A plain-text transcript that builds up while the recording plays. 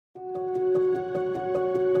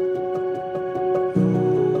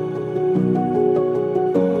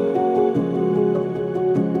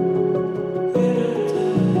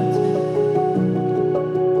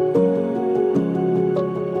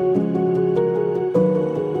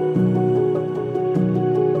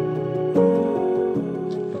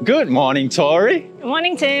Good morning, Tori. Good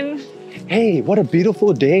morning, Tim. Hey, what a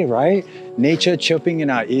beautiful day, right? Nature chirping in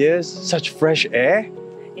our ears, such fresh air.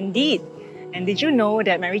 Indeed. And did you know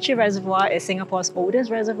that Macritchie Reservoir is Singapore's oldest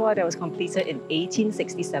reservoir that was completed in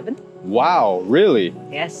 1867? Wow, really?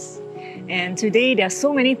 Yes. And today there are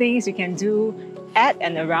so many things you can do at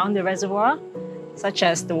and around the reservoir, such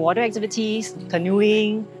as the water activities,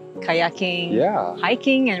 canoeing, kayaking,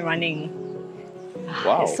 hiking and running.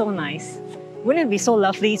 Wow. It's so nice. Wouldn't it be so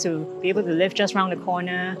lovely to be able to live just around the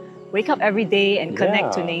corner, wake up every day and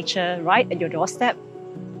connect to nature right at your doorstep?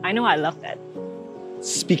 I know I love that.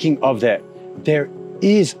 Speaking of that, there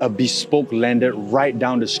is a bespoke landed right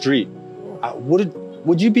down the street.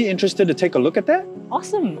 Would you be interested to take a look at that?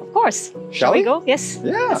 Awesome, of course. Shall we go? Yes.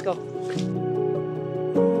 Yeah. Let's go.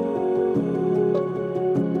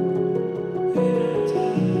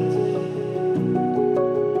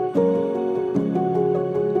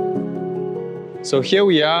 So here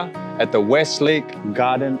we are at the Westlake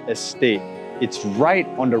Garden Estate. It's right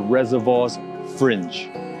on the reservoir's fringe.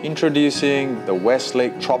 Introducing the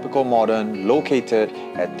Westlake Tropical Modern, located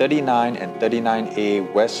at 39 and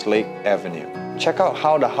 39A Westlake Avenue. Check out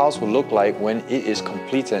how the house will look like when it is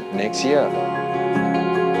completed next year.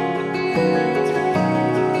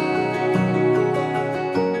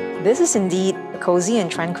 This is indeed a cozy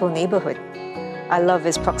and tranquil neighborhood. I love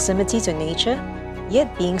its proximity to nature,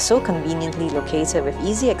 yet being so conveniently located with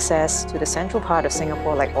easy access to the central part of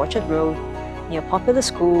Singapore like Orchard Road, near popular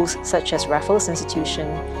schools such as Raffles Institution,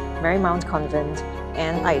 Marymount Convent,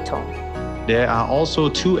 and Aitong. There are also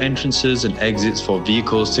 2 entrances and exits for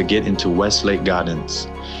vehicles to get into Westlake Gardens.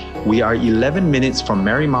 We are 11 minutes from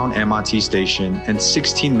Marymount MRT station and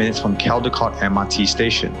 16 minutes from Caldecott MRT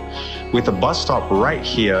station. With a bus stop right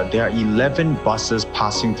here, there are 11 buses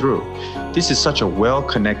passing through. This is such a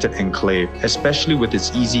well-connected enclave, especially with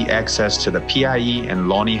its easy access to the PIE and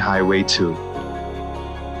Lornie Highway too.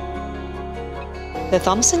 The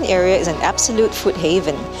Thomson area is an absolute food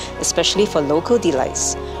haven, especially for local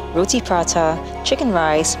delights. Roti prata, chicken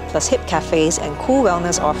rice, plus hip cafes and cool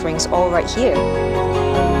wellness offerings all right here.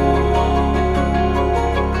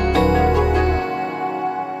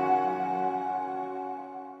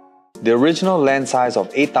 The original land size of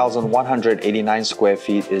 8,189 square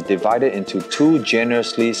feet is divided into 2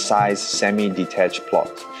 generously sized semi-detached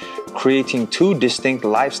plots, creating 2 distinct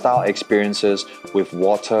lifestyle experiences with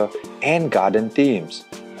water and garden themes.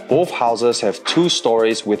 Both houses have 2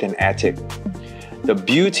 stories with an attic. The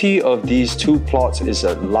beauty of these 2 plots is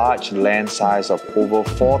a large land size of over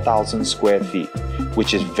 4,000 square feet,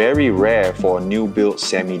 which is very rare for a new-built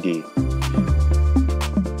semi-D.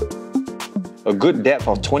 A good depth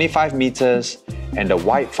of 25 meters and a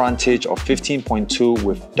wide frontage of 15.2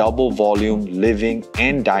 with double volume living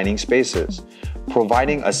and dining spaces,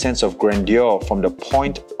 providing a sense of grandeur from the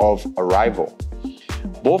point of arrival.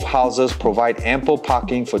 Both houses provide ample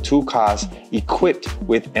parking for 2 cars equipped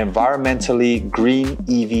with environmentally green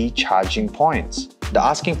EV charging points. The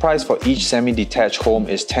asking price for each semi-detached home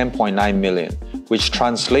is 10.9 million, which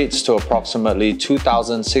translates to approximately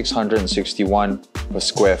 2,661 per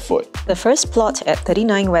square foot. The first plot at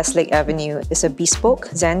 39 Westlake Avenue is a bespoke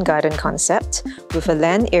Zen garden concept with a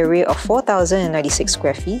land area of 4,096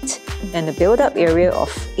 square feet and a build-up area of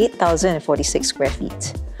 8,046 square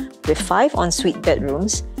feet, with 5 ensuite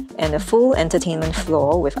bedrooms and a full entertainment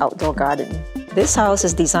floor with outdoor garden. This house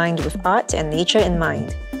is designed with art and nature in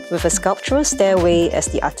mind, with a sculptural stairway as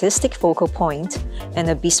the artistic focal point and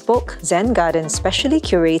a bespoke Zen garden specially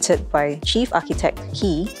curated by Chief Architect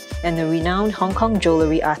He and the renowned Hong Kong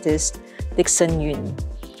jewellery artist Dickson Yewn.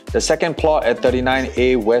 The second plot at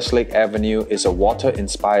 39A Westlake Avenue is a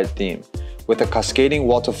water-inspired theme, with a cascading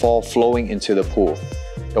waterfall flowing into the pool.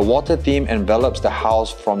 The water theme envelops the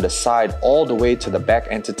house from the side all the way to the back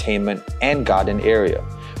entertainment and garden area,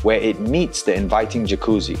 where it meets the inviting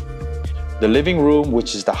jacuzzi. The living room,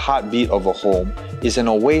 which is the heartbeat of a home, is an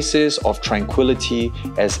oasis of tranquility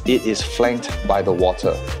as it is flanked by the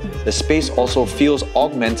water. The space also feels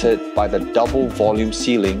augmented by the double volume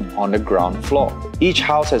ceiling on the ground floor. Each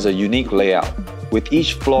house has a unique layout, with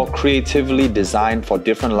each floor creatively designed for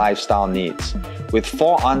different lifestyle needs, with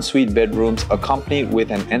 4 ensuite bedrooms accompanied with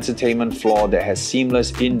an entertainment floor that has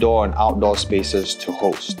seamless indoor and outdoor spaces to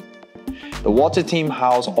host. The water theme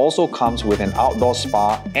house also comes with an outdoor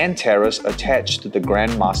spa and terrace attached to the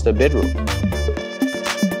grand master bedroom.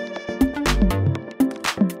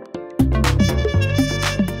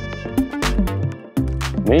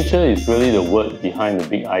 Nature is really the word behind the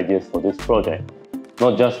big ideas for this project,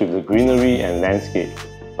 not just with the greenery and landscape,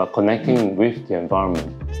 but connecting with the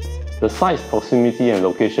environment. The site's proximity and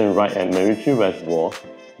location right at Macritchie Reservoir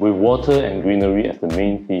with water and greenery as the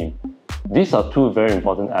main theme. These are two very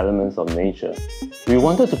important elements of nature. We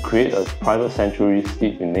wanted to create a private sanctuary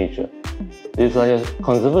steeped in nature. It's like a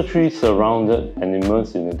conservatory surrounded and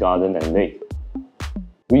immersed in a garden and lake.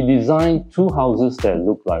 We designed two houses that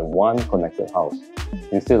look like one connected house,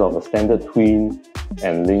 instead of a standard twin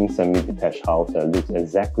and linked semi-detached house that looks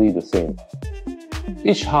exactly the same.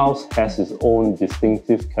 Each house has its own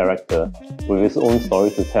distinctive character with its own story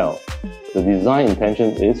to tell. The design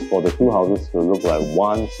intention is for the two houses to look like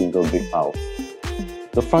one single big house.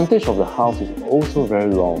 The frontage of the house is also very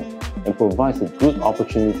long and provides a good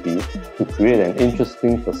opportunity to create an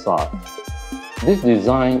interesting facade. This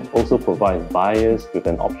design also provides buyers with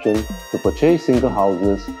an option to purchase single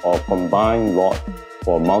houses or combined lot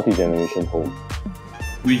for a multi-generation home.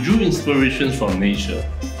 We drew inspirations from nature.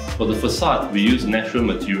 For the facade, we used natural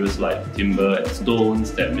materials like timber and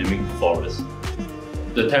stones that mimic the forest.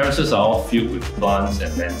 The terraces are all filled with plants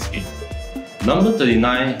and landscape. Number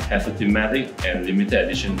 39 has a thematic and limited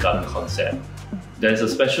edition garden concept. There is a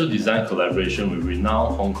special design collaboration with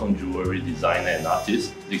renowned Hong Kong jewellery designer and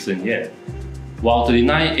artist Dickson Yewn, while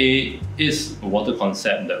 39A is a water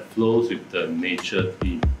concept that flows with the nature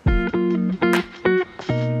theme.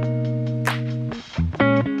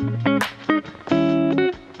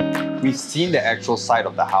 We've seen the actual side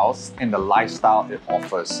of the house and the lifestyle it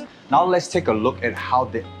offers. Now let's take a look at how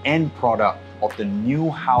the end product of the new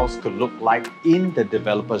house could look like in the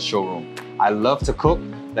developer's showroom. I love to cook.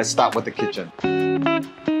 Let's start with the kitchen.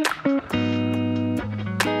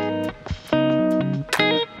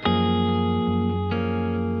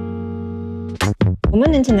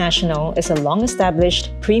 Kuhlmann International is a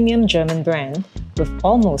long-established premium German brand with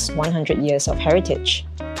almost 100 years of heritage,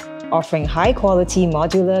 offering high-quality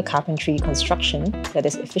modular carpentry construction that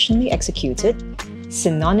is efficiently executed,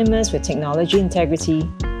 synonymous with technology integrity,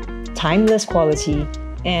 timeless quality,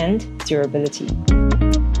 and durability.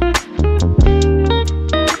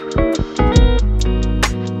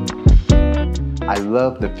 I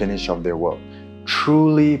love the finish of their work.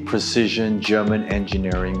 Truly precision German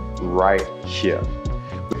engineering right here.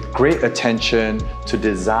 With great attention to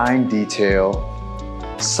design detail,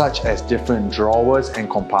 such as different drawers and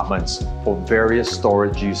compartments for various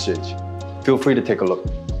storage usage. Feel free to take a look.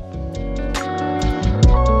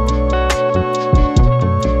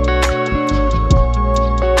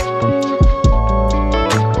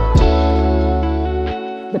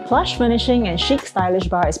 The plush furnishing and chic stylish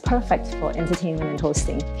bar is perfect for entertainment and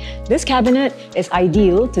hosting. This cabinet is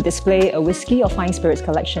ideal to display a whiskey or fine spirits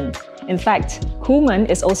collection. In fact, Kuhlmann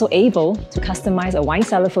is also able to customize a wine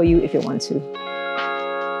cellar for you if you want to.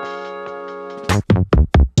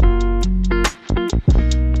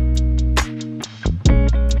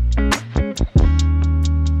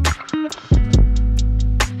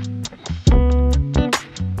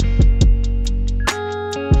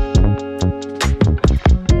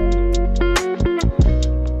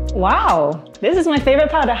 Wow, this is my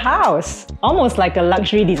favorite part of the house. Almost like a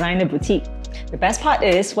luxury designer boutique. The best part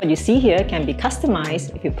is what you see here can be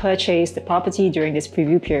customized if you purchase the property during this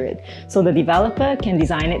preview period, so the developer can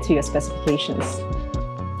design it to your specifications.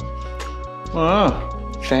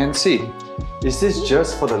 Fancy. Is this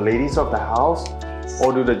just for the ladies of the house,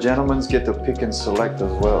 or do the gentlemen get to pick and select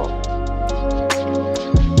as well?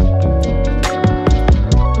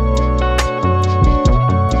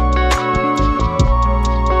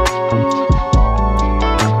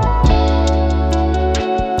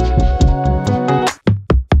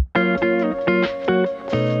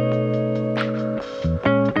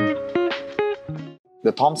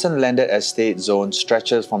 The Thomson Landed Estate zone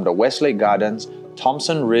stretches from the Westlake Gardens,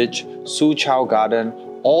 Thomson Ridge, Su Chow Garden,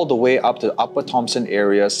 all the way up to Upper Thomson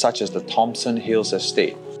areas such as the Thomson Hills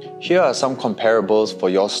Estate. Here are some comparables for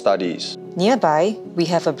your studies. Nearby, we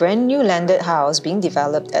have a brand new landed house being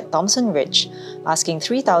developed at Thomson Ridge, asking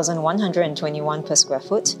 $3,121 per square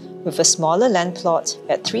foot, with a smaller land plot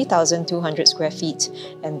at 3,200 square feet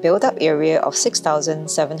and built-up area of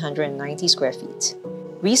 6,790 square feet.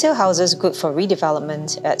 Resale houses good for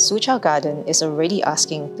redevelopment at Su Chow Garden is already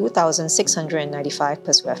asking $2,695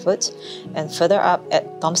 per square foot, and further up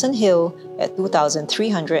at Thomson Hill at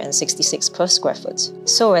 $2,366 per square foot.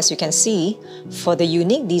 So as you can see, for the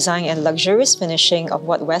unique design and luxurious finishing of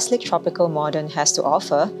what Westlake Tropical Modern has to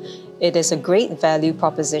offer, it is a great value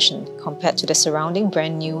proposition compared to the surrounding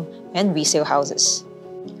brand new and resale houses.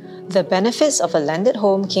 The benefits of a landed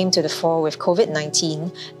home came to the fore with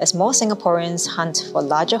COVID-19 as more Singaporeans hunt for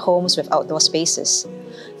larger homes with outdoor spaces.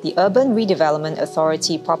 The Urban Redevelopment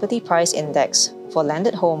Authority Property Price Index for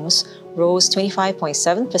landed homes rose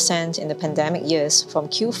 25.7% in the pandemic years from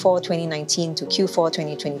Q4 2019 to Q4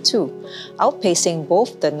 2022, outpacing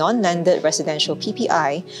both the non-landed residential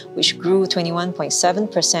PPI, which grew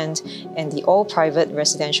 21.7%, and the all-private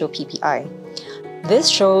residential PPI. This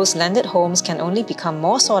shows landed homes can only become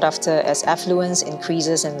more sought after as affluence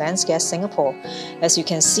increases in land scarce Singapore, as you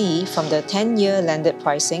can see from the 10-year landed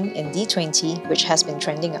pricing in D20, which has been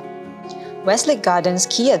trending up. Westlake Gardens'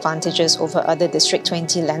 key advantages over other District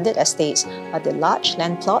 20 landed estates are the large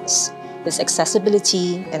land plots, its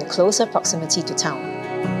accessibility, and closer proximity to town.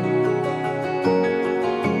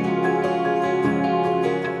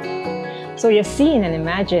 So you've seen and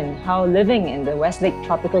imagined how living in the Westlake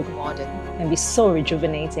Tropical Garden can be so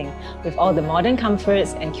rejuvenating with all the modern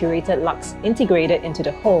comforts and curated lux integrated into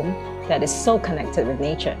the home that is so connected with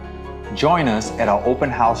nature. Join us at our open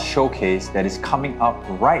house showcase that is coming up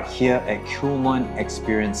right here at Kuhlmann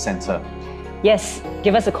Experience Center. Yes,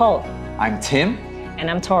 give us a call. I'm Tim.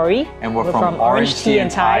 And I'm Tori. And we're from Orange Tea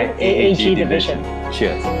and Thai AAG Division.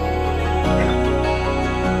 Cheers.